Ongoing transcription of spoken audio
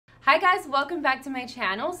Hi guys, welcome back to my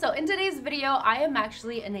channel. So in today's video, I am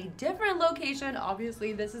actually in a different location.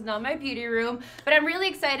 Obviously, this is not my beauty room, but I'm really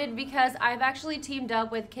excited because I've actually teamed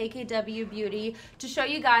up with KKW Beauty to show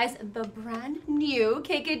you guys the brand new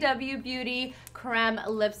KKW Beauty Creme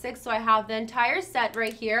Lipstick. So I have the entire set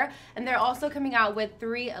right here, and they're also coming out with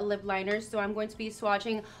 3 lip liners. So I'm going to be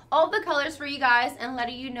swatching all the colors for you guys and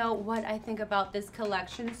letting you know what I think about this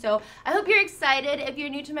collection. So I hope you're excited. If you're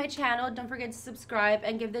new to my channel, don't forget to subscribe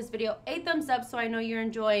and give this video a thumbs up so I know you're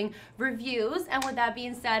enjoying reviews. And with that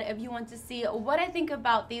being said, if you want to see what I think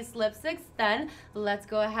about these lipsticks, then let's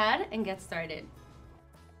go ahead and get started.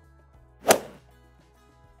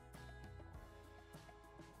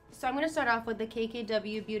 So I'm going to start off with the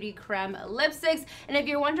KKW Beauty Creme Lipsticks. And if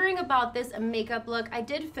you're wondering about this makeup look, I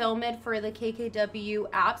did film it for the KKW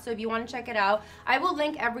app. So if you want to check it out, I will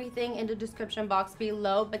link everything in the description box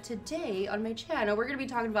below. But today on my channel, we're going to be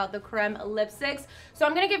talking about the Creme Lipsticks. So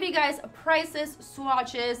I'm going to give you guys prices,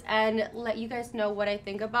 swatches, and let you guys know what I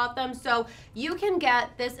think about them. So you can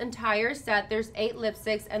get this entire set. There's 8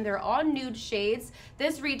 lipsticks and they're all nude shades.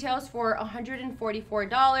 This retails for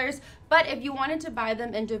 $144. But if you wanted to buy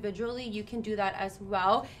them individually, you can do that as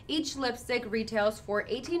well. Each lipstick retails for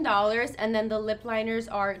 $18, and then the lip liners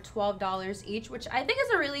are $12 each, which I think is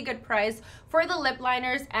a really good price for the lip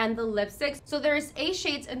liners and the lipsticks. So there's 8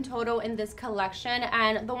 shades in total in this collection,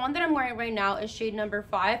 and the one that I'm wearing right now is shade number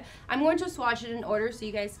 5. I'm going to swatch it in order so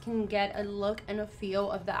you guys can get a look and a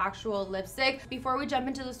feel of the actual lipstick. Before we jump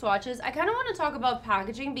into the swatches, I kind of want to talk about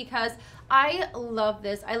packaging because I love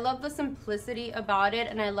this. I love the simplicity about it,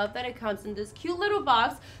 and I love that it comes in this cute little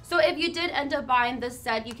box. So if you did end up buying this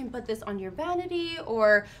set, you can put this on your vanity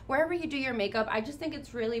or wherever you do your makeup. I just think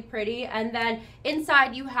it's really pretty. And then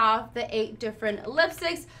inside you have the 8 different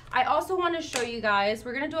lipsticks. I also want to show you guys,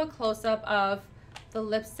 we're going to do a close-up of the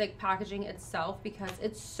lipstick packaging itself because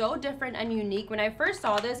it's so different and unique. When I first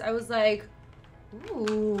saw this, I was like,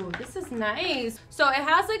 ooh, this is nice. So it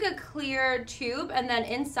has like a clear tube, and then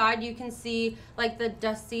inside you can see like the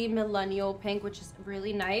dusty millennial pink, which is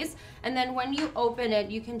really nice. And then when you open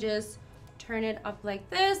it, you can just turn it up like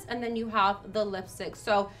this, and then you have the lipstick.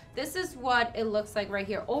 So this is what it looks like right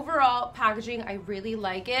here. Overall packaging, I really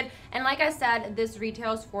like it. And like I said, this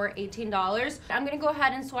retails for $18. I'm gonna go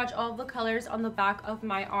ahead and swatch all the colors on the back of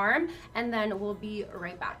my arm, and then we'll be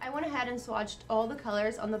right back. I went ahead and swatched all the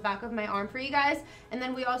colors on the back of my arm for you guys. And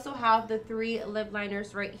then we also have the 3 lip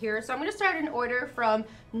liners right here. So I'm gonna start in order from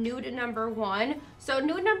nude number 1. So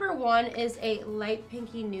nude number 1 is a light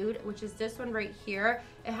pinky nude, which is this one right here.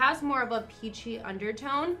 It has more of a peachy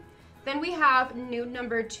undertone. Then we have nude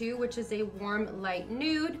number 2, which is a warm light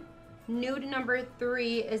nude. Nude number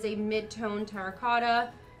 3 is a mid-tone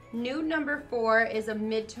terracotta. Nude number 4 is a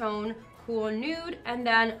mid-tone cool nude. And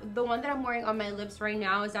then the one that I'm wearing on my lips right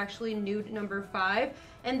now is actually nude number 5.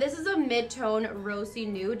 And this is a mid-tone rosy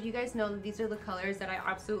nude. You guys know that these are the colors that I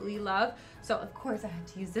absolutely love. So of course I had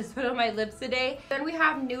to use this one on my lips today. Then we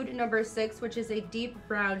have nude number 6, which is a deep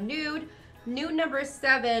brown nude. Nude number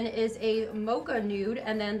 7 is a mocha nude,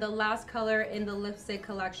 and then the last color in the lipstick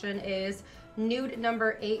collection is nude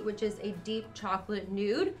number 8, which is a deep chocolate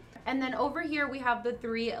nude. And then over here we have the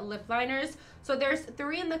 3 lip liners. So there's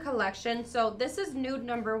 3 in the collection. So this is nude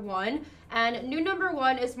number 1, and nude number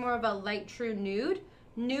 1 is more of a light true nude.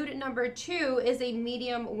 Nude number 2 is a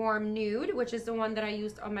medium warm nude, which is the one that I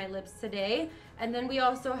used on my lips today. And then we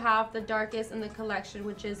also have the darkest in the collection,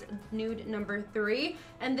 which is nude number 3.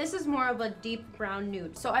 And this is more of a deep brown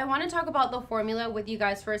nude. So I want to talk about the formula with you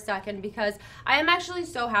guys for a second because I am actually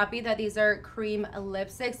so happy that these are cream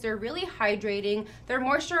lipsticks. They're really hydrating, they're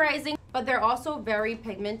moisturizing, but they're also very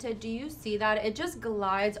pigmented. Do you see that? It just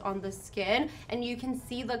glides on the skin and you can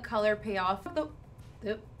see the color pay off.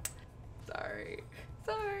 Sorry.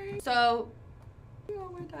 So,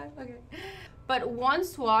 one more time, okay. But one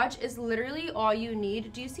swatch is literally all you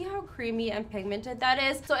need. Do you see how creamy and pigmented that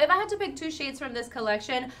is? So if I had to pick 2 shades from this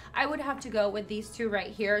collection, I would have to go with these 2 right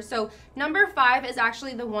here. So number 5 is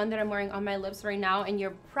actually the one that I'm wearing on my lips right now, and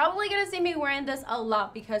you're probably gonna see me wearing this a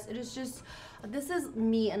lot because it is just, this is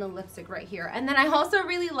me in a lipstick right here. And then I also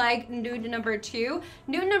really like nude number 2.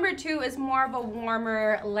 Nude number 2 is more of a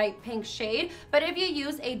warmer light pink shade, but if you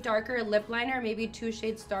use a darker lip liner, maybe 2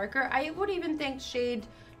 shades darker, I would even think shade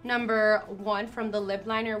number 1 from the lip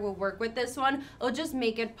liner will work with this one. It'll just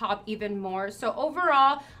make it pop even more. So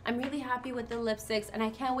overall, I'm really happy with the lipsticks, and I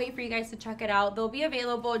can't wait for you guys to check it out. They'll be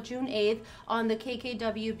available June 8th on the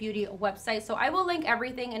KKW Beauty website. So I will link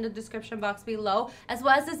everything in the description box below, as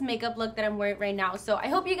well as this makeup look that I'm wearing right now. So I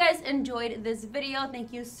hope you guys enjoyed this video.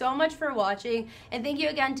 Thank you so much for watching, and thank you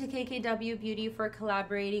again to KKW Beauty for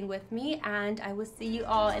collaborating with me, and I will see you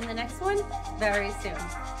all in the next one very soon.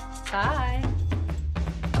 Bye.